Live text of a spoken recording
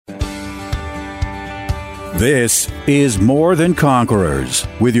This is More Than Conquerors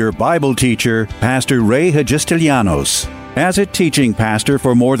with your Bible teacher, Pastor Ray Hagistilianos. As a teaching pastor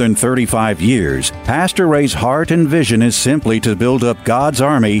for more than 35 years, Pastor Ray's heart and vision is simply to build up God's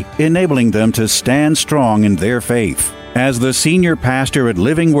army, enabling them to stand strong in their faith. As the senior pastor at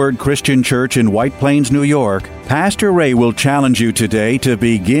Living Word Christian Church in White Plains, New York, Pastor Ray will challenge you today to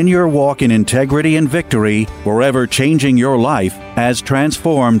begin your walk in integrity and victory, forever changing your life as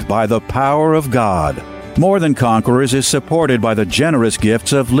transformed by the power of God. More Than Conquerors is supported by the generous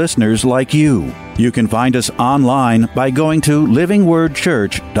gifts of listeners like you. You can find us online by going to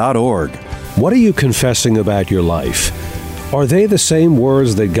livingwordchurch.org. What are you confessing about your life? Are they the same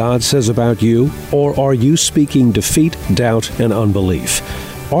words that God says about you, or are you speaking defeat, doubt, and unbelief?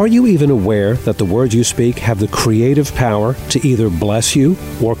 Are you even aware that the words you speak have the creative power to either bless you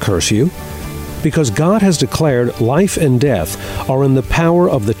or curse you? Because God has declared life and death are in the power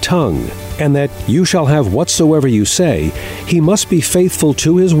of the tongue, and that you shall have whatsoever you say, He must be faithful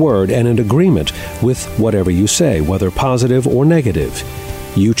to His word and in agreement with whatever you say, whether positive or negative.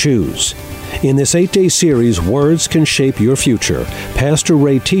 You choose. In this 8-day series, Words Can Shape Your Future, Pastor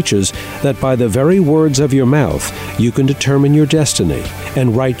Ray teaches that by the very words of your mouth, you can determine your destiny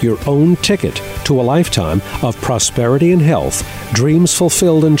and write your own ticket to a lifetime of prosperity and health, dreams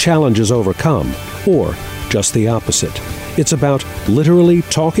fulfilled and challenges overcome, or just the opposite. It's about literally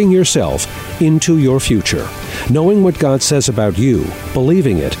talking yourself into your future, knowing what God says about you,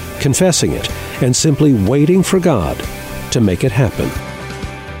 believing it, confessing it, and simply waiting for God to make it happen.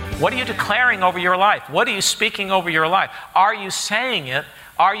 What are you declaring over your life? What are you speaking over your life? Are you saying it?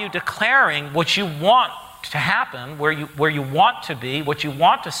 Are you declaring what you want to happen, where you want to be, what you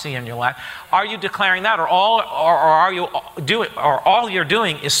want to see in your life? Are you declaring that, or all you're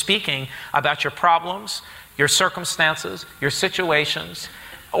doing is speaking about your problems, your circumstances, your situations?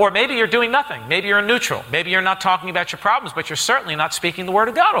 Or maybe you're doing nothing. Maybe you're in neutral. Maybe you're not talking about your problems, but you're certainly not speaking the Word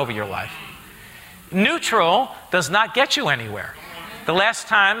of God over your life. Neutral does not get you anywhere. The last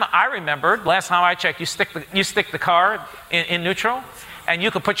time I checked, you stick the car in neutral, and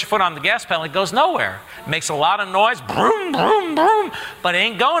you can put your foot on the gas pedal, it goes nowhere. It makes a lot of noise, boom, boom, boom, but it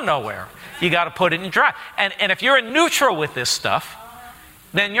ain't going nowhere. You got to put it in drive. And if you're in neutral with this stuff,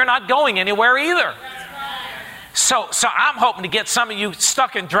 then you're not going anywhere either. So I'm hoping to get some of you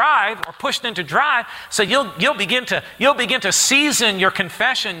stuck in drive or pushed into drive, so you'll begin to season your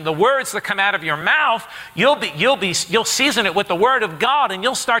confession, the words that come out of your mouth. You'll season it with the Word of God, and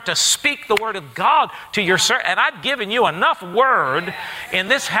you'll start to speak the Word of God to your servant. And I've given you enough word in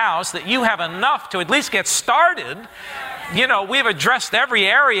this house that you have enough to at least get started. You know, we've addressed every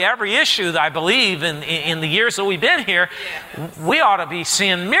area, every issue that I believe in the years that we've been here. We ought to be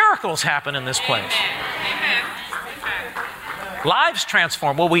seeing miracles happen in this place. Amen. Lives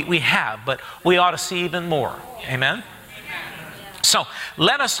transformed. Well, we have, but we ought to see even more. Amen? So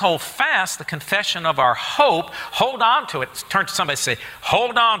let us hold fast the confession of our hope. Hold on to it. Turn to somebody and say,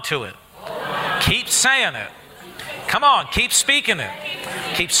 hold on to it. Keep saying it. Come on, keep speaking it.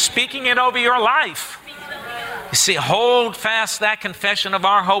 Keep speaking it over your life. You see, hold fast that confession of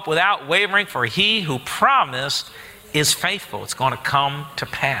our hope without wavering, for He who promised is faithful. It's going to come to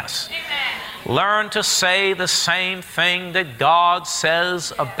pass. Learn to say the same thing that God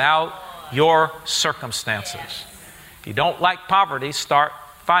says about your circumstances. If you don't like poverty, start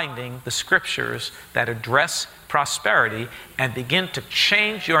finding the scriptures that address prosperity and begin to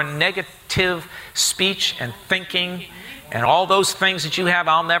change your negative speech and thinking and all those things that you have.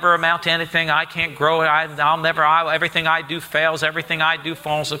 I'll never amount to anything. I can't grow. Everything I do fails. Everything I do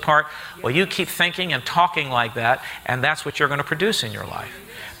falls apart. Well, you keep thinking and talking like that, and that's what you're going to produce in your life.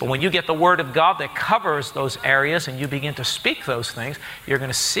 But when you get the Word of God that covers those areas and you begin to speak those things, you're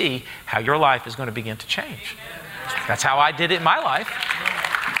going to see how your life is going to begin to change. That's how I did it in my life.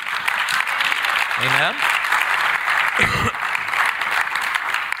 Amen.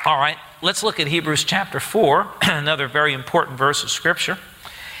 All right, let's look at Hebrews chapter 4, another very important verse of Scripture.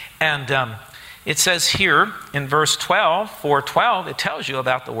 And it says here in verse 12, 4:12, it tells you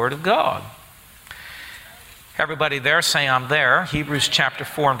about the Word of God. Everybody there say, I'm there. Hebrews chapter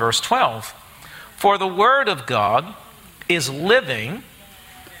 4 and verse 12. For the Word of God is living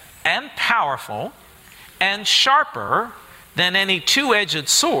and powerful and sharper than any two-edged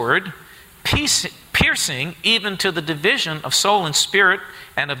sword, piercing even to the division of soul and spirit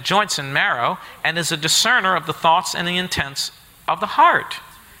and of joints and marrow, and is a discerner of the thoughts and the intents of the heart.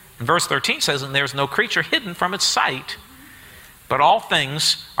 And verse 13 says, and there is no creature hidden from its sight, but all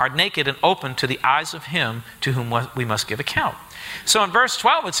things are naked and open to the eyes of Him to whom we must give account. So in verse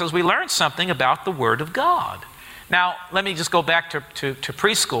 12 it says we learn something about the Word of God. Now, let me just go back to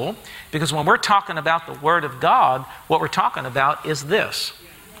preschool, because when we're talking about the Word of God, what we're talking about is this.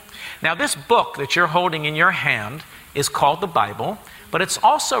 Now, this book that you're holding in your hand is called the Bible, but it's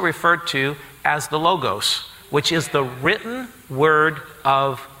also referred to as the Logos, which is the written Word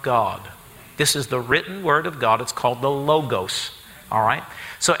of God. This is the written Word of God. It's called the Logos. All right?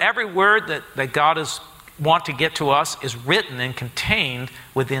 So every word that God want to get to us is written and contained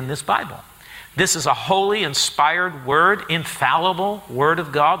within this Bible. This is a holy, inspired word, infallible Word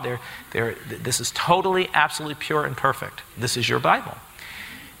of God. This is totally, absolutely pure and perfect. This is your Bible.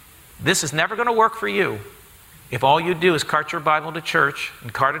 This is never going to work for you if all you do is cart your Bible to church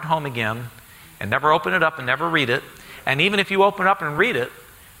and cart it home again and never open it up and never read it. And even if you open it up and read it,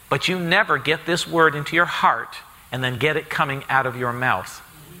 but you never get this word into your heart and then get it coming out of your mouth.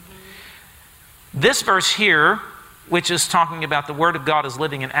 This verse here, which is talking about the Word of God is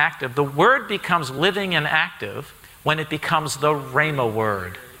living and active, the Word becomes living and active when it becomes the Rhema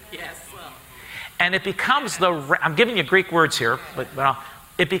word. Yes. And it becomes I'm giving you Greek words here, but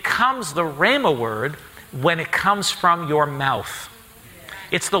it becomes the Rhema word when it comes from your mouth.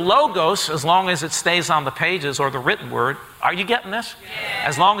 It's the Logos as long as it stays on the pages, or the written word. Are you getting this? Yeah.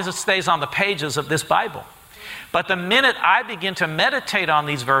 As long as it stays on the pages of this Bible. But the minute I begin to meditate on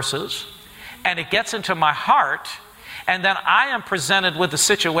these verses, and it gets into my heart, and then I am presented with a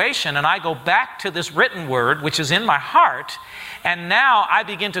situation, and I go back to this written word, which is in my heart, and now I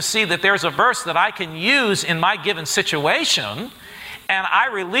begin to see that there's a verse that I can use in my given situation, and I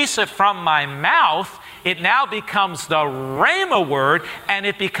release it from my mouth. It now becomes the Rhema word, and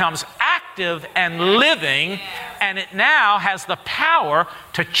it becomes active and living, and it now has the power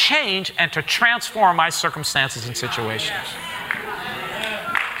to change and to transform my circumstances and situations.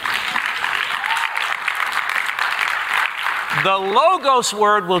 The Logos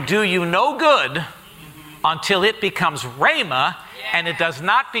word will do you no good until it becomes Rhema, and it does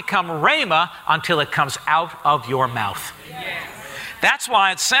not become Rhema until it comes out of your mouth. That's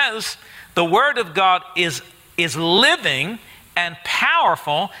why it says the Word of God is living and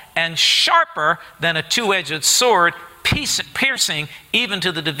powerful and sharper than a two-edged sword, piercing even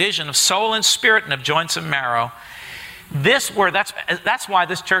to the division of soul and spirit and of joints and marrow. This word, that's why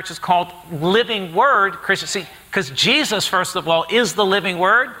this church is called Living Word Christian. See, because Jesus, first of all, is the living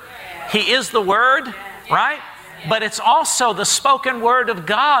Word. He is the Word, right? But it's also the spoken Word of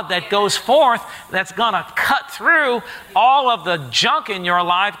God that goes forth that's going to cut through all of the junk in your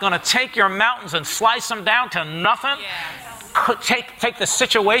life, going to take your mountains and slice them down to nothing. Take the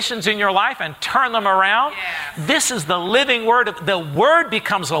situations in your life and turn them around. This is the living Word. The Word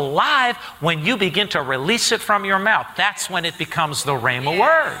becomes alive when you begin to release it from your mouth. That's when it becomes the Rhema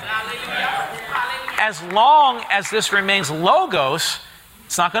word. As long as this remains Logos,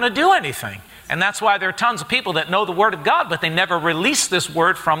 it's not going to do anything. And that's why there are tons of people that know the Word of God, but they never release this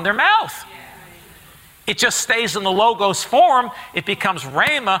word from their mouth. It just stays in the Logos form. It becomes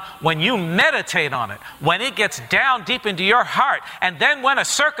Rhema when you meditate on it, when it gets down deep into your heart. And then when a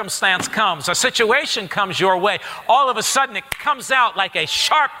circumstance comes, a situation comes your way, all of a sudden it comes out like a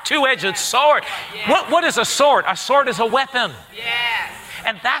sharp two-edged sword. What is a sword? A sword is a weapon. Yes.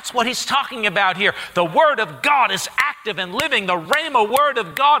 And that's what he's talking about here. The Word of God is active and living. The Rhema Word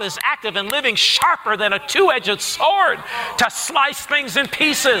of God is active and living, sharper than a two-edged sword, to slice things in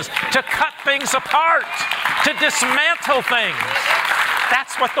pieces, to cut things apart, to dismantle things.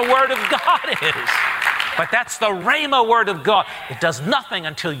 That's what the Word of God is. But that's the Rhema Word of God. It does nothing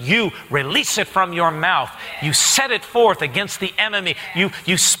until you release it from your mouth. You set it forth against the enemy.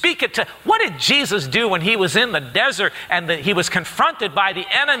 You speak it to... What did Jesus do when he was in the desert and he was confronted by the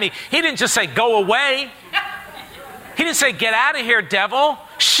enemy? He didn't just say, go away. He didn't say, get out of here, devil.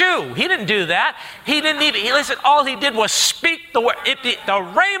 Shoo. He didn't do that. He didn't even... Listen, all he did was speak the word, the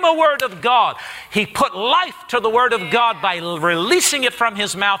Rhema Word of God. He put life to the Word of God by releasing it from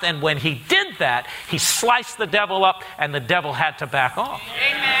his mouth. And when he did that, he sliced the devil up and the devil had to back off.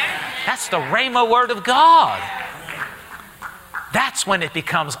 Amen. That's the Rhema Word of God. That's when it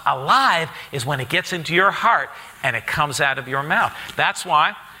becomes alive, is when it gets into your heart and it comes out of your mouth. That's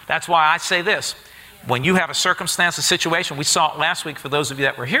why I say this. When you have a circumstance, a situation, we saw it last week for those of you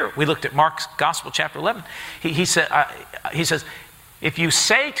that were here. We looked at Mark's Gospel, chapter 11. He says, if you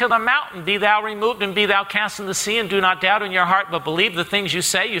say to the mountain, be thou removed and be thou cast in the sea, and do not doubt in your heart, but believe the things you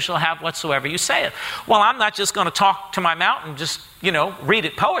say, you shall have whatsoever you say. Well, I'm not just going to talk to my mountain, just, read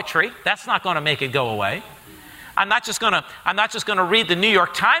it poetry. That's not going to make it go away. I'm not just going to read the New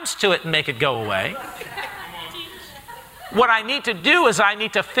York Times to it and make it go away. What I need to do is I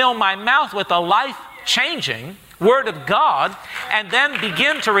need to fill my mouth with a life-changing Word of God and then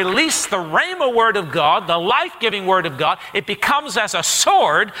begin to release the Rhema Word of God, the life-giving Word of God, it becomes as a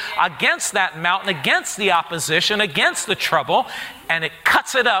sword against that mountain, against the opposition, against the trouble, and it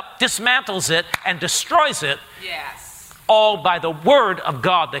cuts it up, dismantles it, and destroys it. Yes. All by the Word of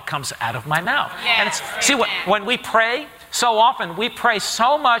God that comes out of my mouth. Yes. And see, when we pray, so often we pray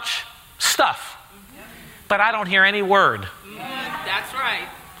so much stuff, but I don't hear any word. That's right.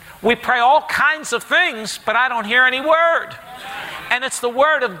 We pray all kinds of things, but I don't hear any word. And it's the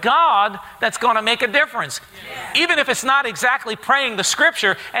Word of God that's going to make a difference. Even if it's not exactly praying the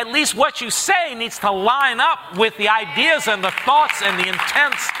Scripture, at least what you say needs to line up with the ideas and the thoughts and the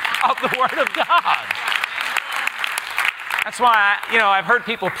intents of the Word of God. That's why, I've heard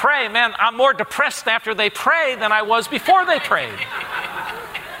people pray, man, I'm more depressed after they pray than I was before they prayed.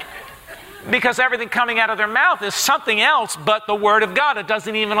 Because everything coming out of their mouth is something else but the Word of God. It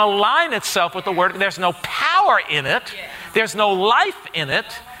doesn't even align itself with the Word. There's no power in it. There's no life in it.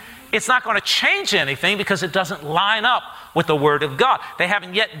 It's not going to change anything because it doesn't line up with the Word of God. They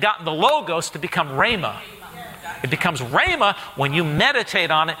haven't yet gotten the Logos to become Rhema. It becomes Rhema when you meditate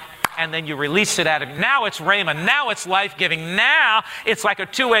on it and then you release it out of you. Now it's Rhema. Now it's life-giving. Now it's like a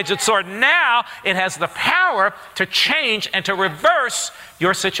two-edged sword. Now it has the power to change and to reverse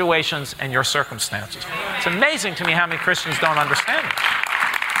your situations and your circumstances. It's amazing to me how many Christians don't understand it.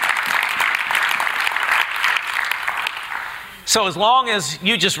 So as long as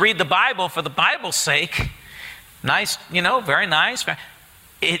you just read the Bible for the Bible's sake, nice, very nice,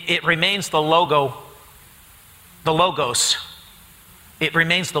 it remains the Logos. It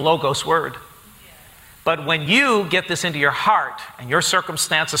remains the Logos word. But when you get this into your heart and your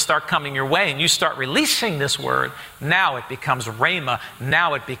circumstances start coming your way and you start releasing this word, now it becomes Rhema.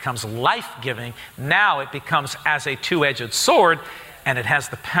 Now it becomes life-giving. Now it becomes as a two-edged sword, and it has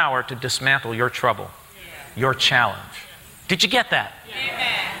the power to dismantle your trouble, your challenge. Did you get that?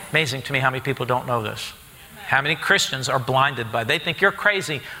 Amen. Amazing to me how many people don't know this. How many Christians are blinded by it. They think you're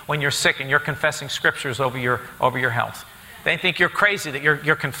crazy when you're sick and you're confessing scriptures over your health. They think you're crazy that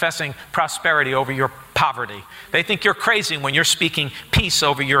you're confessing prosperity over your poverty. They think you're crazy when you're speaking peace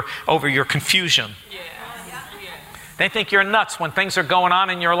over your confusion. They think you're nuts when things are going on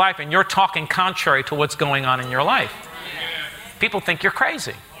in your life and you're talking contrary to what's going on in your life. People think you're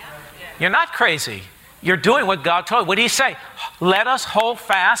crazy. You're not crazy. You're doing what God told you. What did He say? Let us hold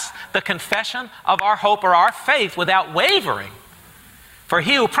fast the confession of our hope or our faith without wavering. For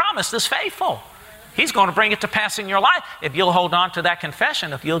He who promised is faithful. He's going to bring it to pass in your life if you'll hold on to that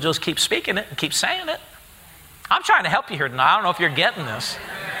confession, if you'll just keep speaking it and keep saying it. I'm trying to help you here tonight. I don't know if you're getting this.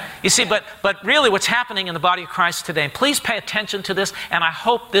 You see, but really what's happening in the body of Christ today, and please pay attention to this, and I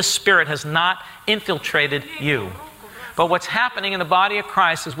hope this spirit has not infiltrated you. But what's happening in the body of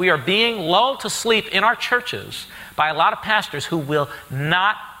Christ is we are being lulled to sleep in our churches by a lot of pastors who will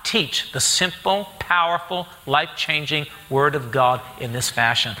not teach the simple, powerful, life-changing Word of God in this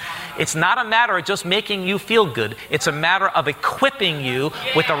fashion. It's not a matter of just making you feel good. It's a matter of equipping you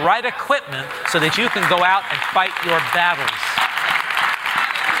with the right equipment so that you can go out and fight your battles.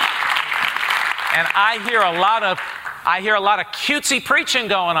 And I hear a lot of cutesy preaching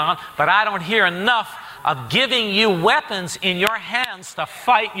going on, but I don't hear enough of giving you weapons in your hands to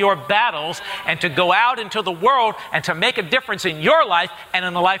fight your battles and to go out into the world and to make a difference in your life and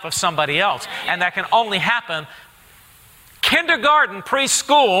in the life of somebody else. And that can only happen kindergarten,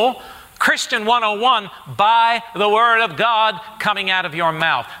 preschool, Christian 101 by the Word of God coming out of your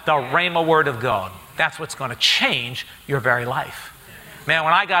mouth, the Rhema Word of God. That's what's going to change your very life. Man,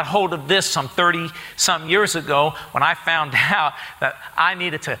 when I got hold of this some 30-some years ago, when I found out that I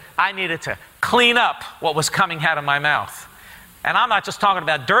needed to clean up what was coming out of my mouth. And I'm not just talking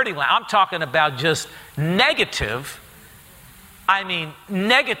about dirty language. I'm talking about just negative,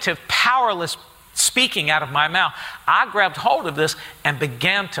 powerless speaking out of my mouth. I grabbed hold of this and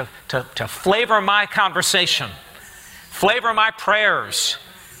began to flavor my conversation, flavor my prayers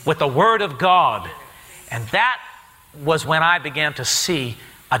with the Word of God. And that was when I began to see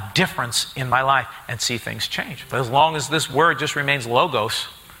a difference in my life and see things change. But as long as this Word just remains Logos,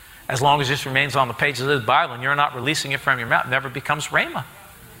 as long as it just remains on the pages of this Bible and you're not releasing it from your mouth, it never becomes Rhema.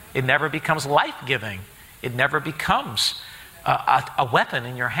 It never becomes life-giving. It never becomes a weapon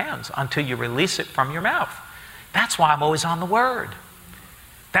in your hands until you release it from your mouth. That's why I'm always on the Word.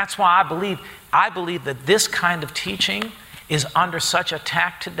 That's why I believe that this kind of teaching is under such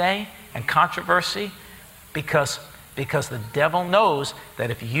attack today and controversy because the devil knows that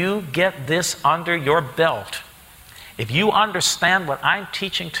if you get this under your belt, if you understand what I'm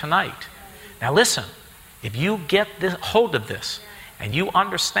teaching tonight, now listen, if you get hold of this and you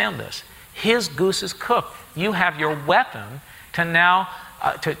understand this, his goose is cooked. You have your weapon to now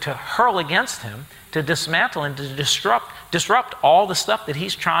to hurl against him, to dismantle and to disrupt all the stuff that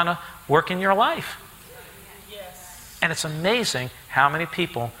he's trying to work in your life. Yes. And it's amazing how many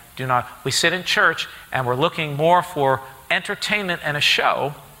people do not. We sit in church and we're looking more for entertainment and a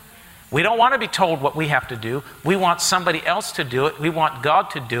show. We don't want to be told what we have to do. We want somebody else to do it. We want God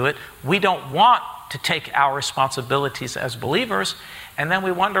to do it. We don't want to take our responsibilities as believers. And then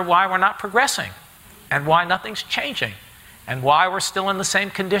we wonder why we're not progressing and why nothing's changing and why we're still in the same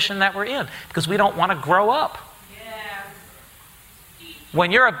condition that we're in, because we don't want to grow up.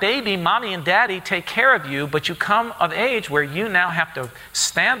 When you're a baby, mommy and daddy take care of you, but you come of age where you now have to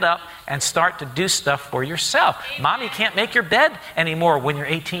stand up and start to do stuff for yourself. Mommy can't make your bed anymore when you're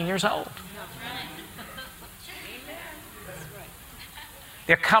 18 years old.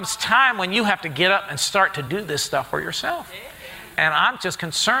 There comes time when you have to get up and start to do this stuff for yourself. And I'm just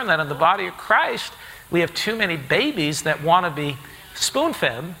concerned that in the body of Christ, we have too many babies that want to be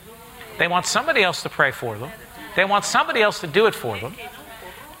spoon-fed. They want somebody else to pray for them. They want somebody else to do it for them.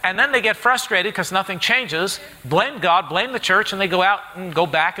 And then they get frustrated because nothing changes, blame God, blame the church, and they go out and go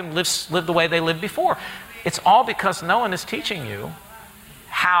back and live the way they lived before. It's all because no one is teaching you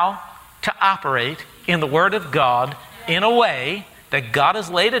how to operate in the Word of God in a way that God has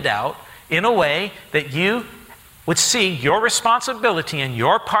laid it out, in a way that you would see your responsibility and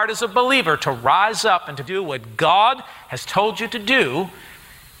your part as a believer to rise up and to do what God has told you to do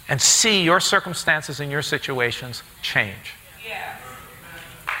and see your circumstances and your situations change. Yeah.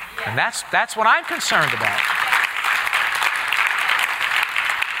 And that's what I'm concerned about.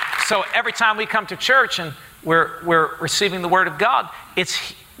 So every time we come to church and we're receiving the Word of God,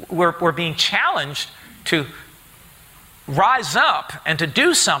 we're being challenged to rise up and to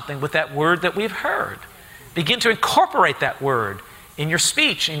do something with that Word that we've heard. Begin to incorporate that Word in your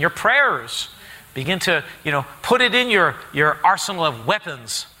speech, in your prayers. Begin to, put it in your arsenal of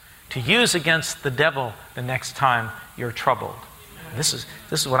weapons to use against the devil the next time you're troubled. This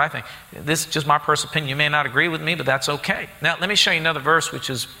is what I think. This is just my personal opinion. You may not agree with me, but that's okay. Now, let me show you another verse, which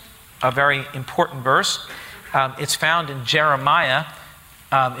is a very important verse. It's found in Jeremiah.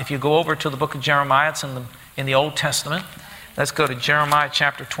 If you go over to the book of Jeremiah, it's in the Old Testament. Let's go to Jeremiah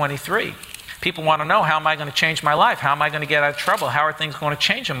chapter 23. People want to know, how am I going to change my life? How am I going to get out of trouble? How are things going to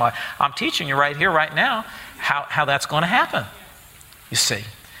change in my life? I'm teaching you right here, right now, how that's going to happen, you see.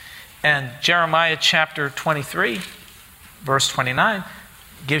 And Jeremiah chapter 23, verse 29,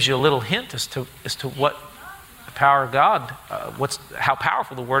 gives you a little hint as to what the power of God, how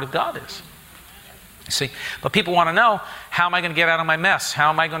powerful the Word of God is. You see, but people want to know, how am I going to get out of my mess? How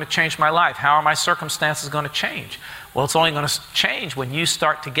am I going to change my life? How are my circumstances going to change? Well, it's only going to change when you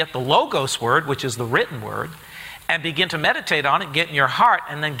start to get the Logos Word, which is the written Word, and begin to meditate on it, get in your heart,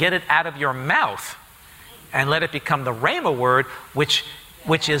 and then get it out of your mouth, and let it become the Rhema Word, which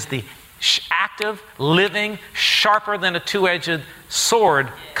is the active, living, sharper than a two-edged sword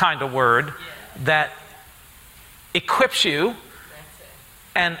kind of word that equips you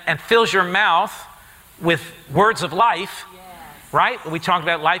and fills your mouth with words of life, right? We talked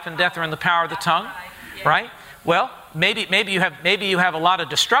about life and death are in the power of the tongue, right? Well, maybe you have a lot of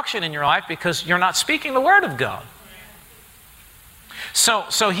destruction in your life because you're not speaking the Word of God.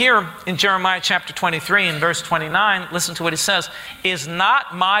 So here in Jeremiah chapter 23 and verse 29, listen to what he says. Is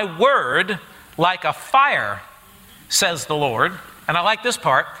not my word like a fire, says the Lord? And I like this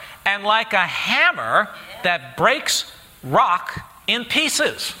part. And like a hammer that breaks rock in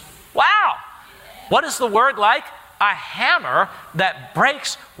pieces. Wow! What is the word like? A hammer that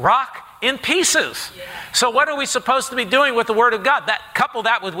breaks rock in pieces. So what are we supposed to be doing with the Word of God? Couple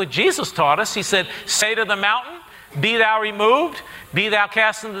that with what Jesus taught us. He said, say to the mountain, be thou removed, be thou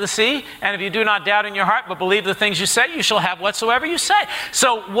cast into the sea, and if you do not doubt in your heart, but believe the things you say, you shall have whatsoever you say.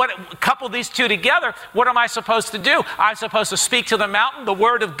 So couple these two together, what am I supposed to do? I'm supposed to speak to the mountain, the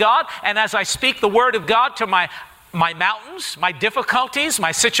Word of God, and as I speak the Word of God to my mountains, my difficulties,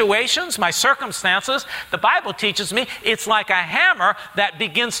 my situations, my circumstances, the Bible teaches me it's like a hammer that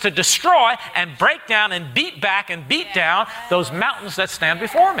begins to destroy and break down and beat back and beat down those mountains that stand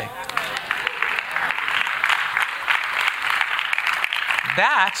before me.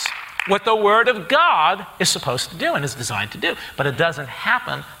 That's what the Word of God is supposed to do and is designed to do. But it doesn't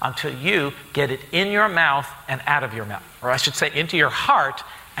happen until you get it in your mouth and out of your mouth. Or I should say, into your heart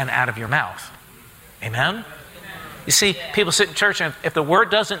and out of your mouth. Amen? You see, people sit in church and if the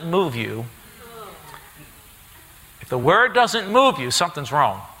Word doesn't move you, something's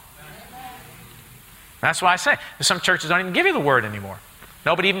wrong. That's why I say, some churches don't even give you the Word anymore.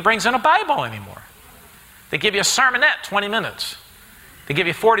 Nobody even brings in a Bible anymore. They give you a sermonette, 20 minutes. They give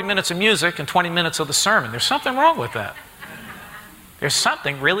you 40 minutes of music and 20 minutes of the sermon. There's something wrong with that. There's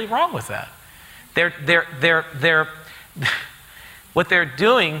something really wrong with that. What they're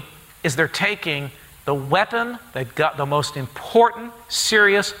doing is they're taking the weapon that God, the most important,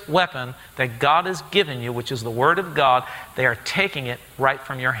 serious weapon that God has given you, which is the Word of God, they are taking it right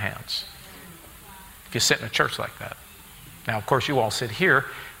from your hands. If you sit in a church like that. Now, of course, you all sit here,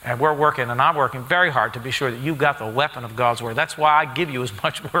 and we're working, and I'm working very hard to be sure that you've got the weapon of God's Word. That's why I give you as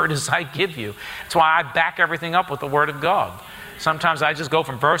much Word as I give you. That's why I back everything up with the Word of God. Sometimes I just go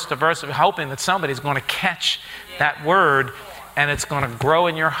from verse to verse, hoping that somebody's going to catch that Word, and it's going to grow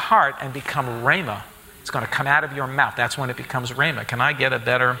in your heart and become rhema. It's going to come out of your mouth. That's when it becomes rhema. Can I get a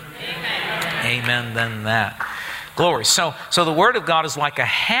better amen than that? Glory. So the Word of God is like a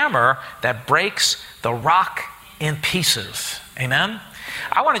hammer that breaks the rock in pieces. Amen?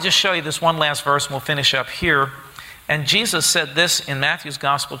 I want to just show you this one last verse, and we'll finish up here. And Jesus said this in Matthew's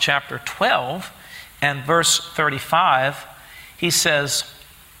Gospel, chapter 12, and verse 35. He says,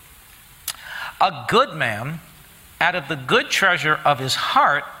 "A good man out of the good treasure of his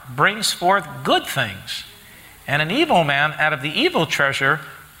heart brings forth good things, and an evil man out of the evil treasure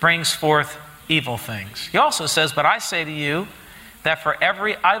brings forth evil things." He also says, "But I say to you that for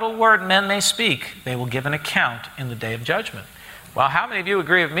every idle word men may speak, they will give an account in the day of judgment." Well, how many of you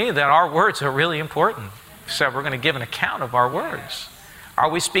agree with me that our words are really important? So we're going to give an account of our words. Are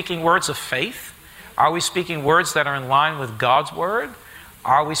we speaking words of faith? Are we speaking words that are in line with God's Word?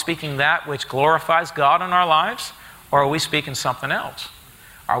 Are we speaking that which glorifies God in our lives? Or are we speaking something else?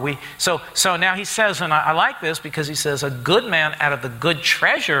 Are we? So now he says, and I like this because he says, "A good man out of the good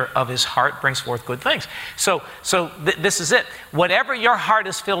treasure of his heart brings forth good things." So this is it. Whatever your heart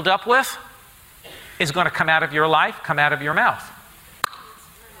is filled up with is going to come out of your life, come out of your mouth.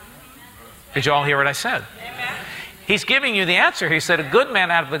 Did you all hear what I said? Amen. He's giving you the answer. He said, "A good man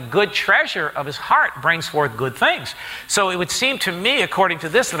out of the good treasure of his heart brings forth good things." So it would seem to me, according to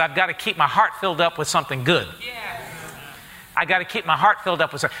this, that I've got to keep my heart filled up with something good. Yeah. I got to keep my heart filled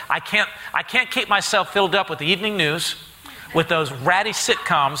up with something. I can't keep myself filled up with the evening news, with those ratty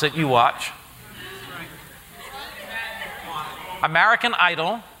sitcoms that you watch. American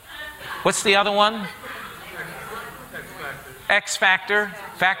Idol. What's the other one? X Factor,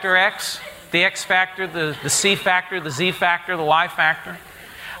 Factor X, the X Factor, the C Factor, the Z Factor, the Y Factor.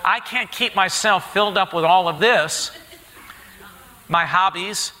 I can't keep myself filled up with all of this, my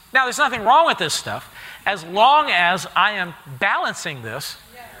hobbies. Now, there's nothing wrong with this stuff, as long as I am balancing this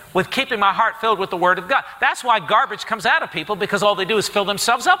with keeping my heart filled with the Word of God. That's why garbage comes out of people, because all they do is fill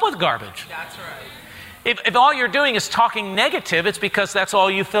themselves up with garbage. That's right. If all you're doing is talking negative, it's because that's all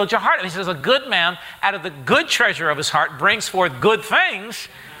you filled your heart with. He says, "A good man out of the good treasure of his heart brings forth good things,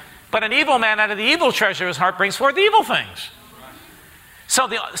 but an evil man out of the evil treasure of his heart brings forth evil things." So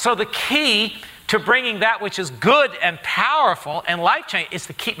the key to bringing that which is good and powerful and life-changing is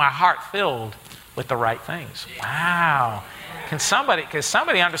to keep my heart filled with the right things. Wow. Can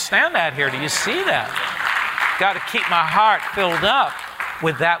somebody understand that here? Do you see that? Got to keep my heart filled up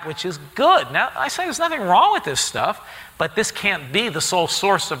with that which is good. Now, I say there's nothing wrong with this stuff, but this can't be the sole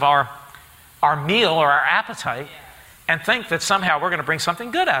source of our meal or our appetite and think that somehow we're going to bring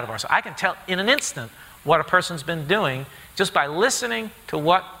something good out of ourselves. I can tell in an instant what a person's been doing just by listening to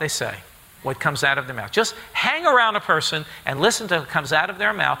what they say, what comes out of their mouth. Just hang around a person and listen to what comes out of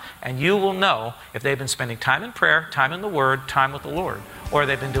their mouth, and you will know if they've been spending time in prayer, time in the Word, time with the Lord, or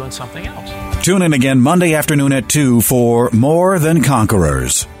they've been doing something else. Tune in again Monday afternoon at 2 for More Than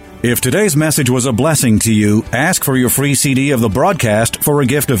Conquerors. If today's message was a blessing to you, ask for your free CD of the broadcast for a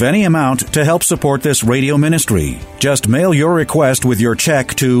gift of any amount to help support this radio ministry. Just mail your request with your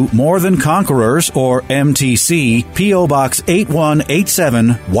check to More Than Conquerors, or MTC, P.O. Box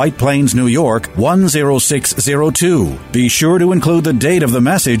 8187, White Plains, New York, 10602. Be sure to include the date of the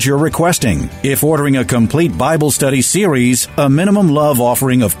message you're requesting. If ordering a complete Bible study series, a minimum love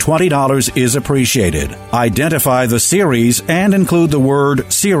offering of $20 is appreciated. Identify the series and include the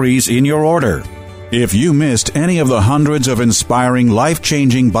word series in your order. If you missed any of the hundreds of inspiring,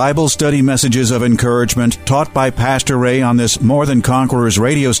 life-changing Bible study messages of encouragement taught by Pastor Ray on this More Than Conquerors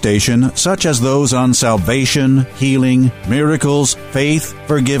radio station, such as those on salvation, healing, miracles, faith,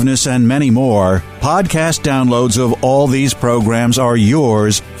 forgiveness, and many more, podcast downloads of all these programs are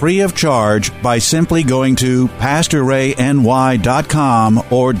yours free of charge by simply going to PastorRayNY.com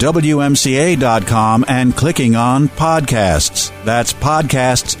or WMCA.com and clicking on Podcasts. That's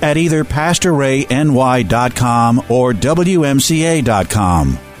podcasts at either PastorRayNY.com or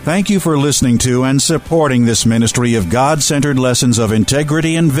WMCA.com. Thank you for listening to and supporting this ministry of God-centered lessons of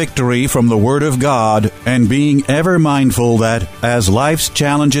integrity and victory from the Word of God, and being ever mindful that, as life's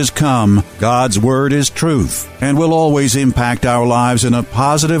challenges come, God's Word is truth and will always impact our lives in a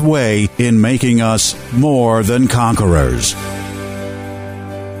positive way in making us more than conquerors.